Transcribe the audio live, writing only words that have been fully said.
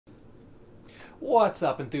What's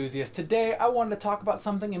up, enthusiasts? Today I wanted to talk about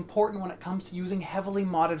something important when it comes to using heavily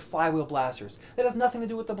modded flywheel blasters that has nothing to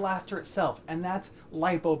do with the blaster itself, and that's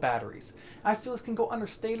LiPo batteries. I feel this can go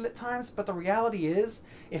understated at times, but the reality is,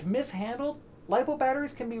 if mishandled, LiPo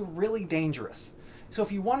batteries can be really dangerous. So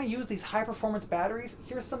if you want to use these high-performance batteries,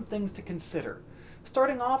 here's some things to consider.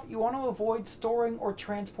 Starting off, you want to avoid storing or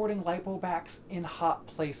transporting LiPo packs in hot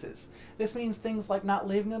places. This means things like not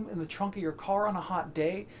leaving them in the trunk of your car on a hot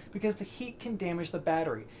day because the heat can damage the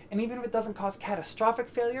battery. And even if it doesn't cause catastrophic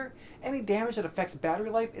failure, any damage that affects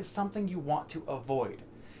battery life is something you want to avoid.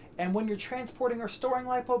 And when you're transporting or storing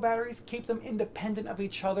LiPo batteries, keep them independent of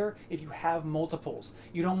each other if you have multiples.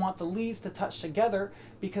 You don't want the leads to touch together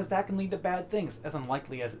because that can lead to bad things, as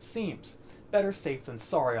unlikely as it seems. Better safe than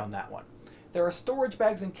sorry on that one. There are storage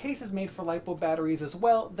bags and cases made for LiPo batteries as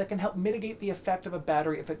well that can help mitigate the effect of a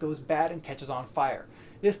battery if it goes bad and catches on fire.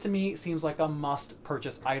 This to me seems like a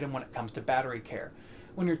must-purchase item when it comes to battery care.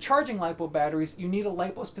 When you're charging LiPo batteries, you need a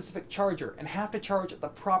LiPo-specific charger and have to charge at the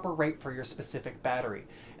proper rate for your specific battery.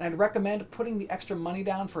 And I'd recommend putting the extra money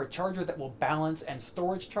down for a charger that will balance and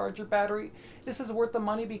storage charge your battery. This is worth the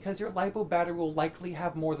money because your LiPo battery will likely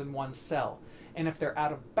have more than one cell. And if they're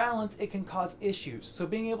out of balance, it can cause issues. So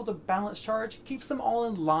being able to balance charge keeps them all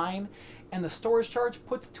in line, and the storage charge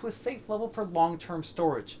puts it to a safe level for long-term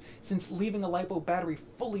storage, since leaving a LiPo battery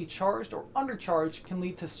fully charged or undercharged can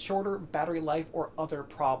lead to shorter battery life or other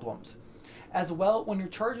problems. As well, when you're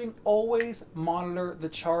charging, always monitor the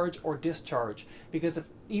charge or discharge, because if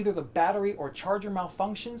either the battery or charger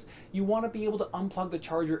malfunctions, you want to be able to unplug the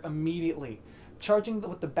charger immediately. Charging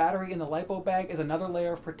with the battery in the LiPo bag is another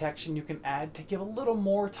layer of protection you can add to give a little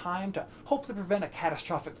more time to hopefully prevent a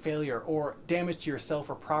catastrophic failure or damage to yourself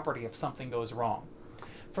or property if something goes wrong.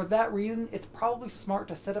 For that reason, it's probably smart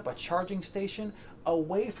to set up a charging station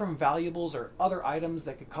away from valuables or other items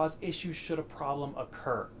that could cause issues should a problem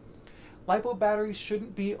occur. LiPo batteries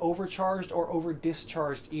shouldn't be overcharged or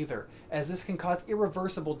over-discharged either, as this can cause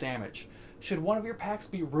irreversible damage. Should one of your packs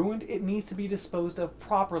be ruined, it needs to be disposed of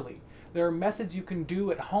properly. There are methods you can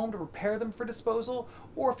do at home to prepare them for disposal,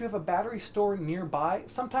 or if you have a battery store nearby,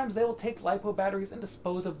 sometimes they will take LiPo batteries and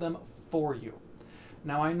dispose of them for you.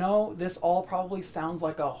 Now I know this all probably sounds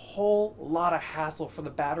like a whole lot of hassle for the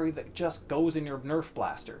battery that just goes in your Nerf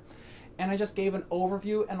blaster. And I just gave an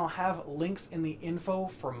overview, and I'll have links in the info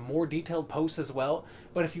for more detailed posts as well,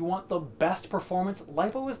 but if you want the best performance,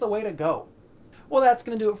 LiPo is the way to go. Well, that's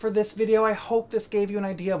going to do it for this video. I hope this gave you an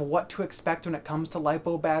idea of what to expect when it comes to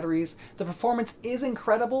LiPo batteries. The performance is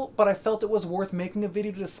incredible, but I felt it was worth making a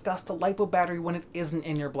video to discuss the LiPo battery when it isn't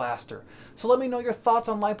in your blaster. So let me know your thoughts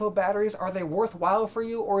on LiPo batteries. Are they worthwhile for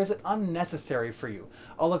you, or is it unnecessary for you?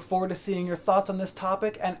 I'll look forward to seeing your thoughts on this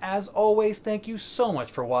topic, and as always, thank you so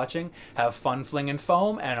much for watching. Have fun flinging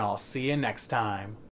foam, and I'll see you next time.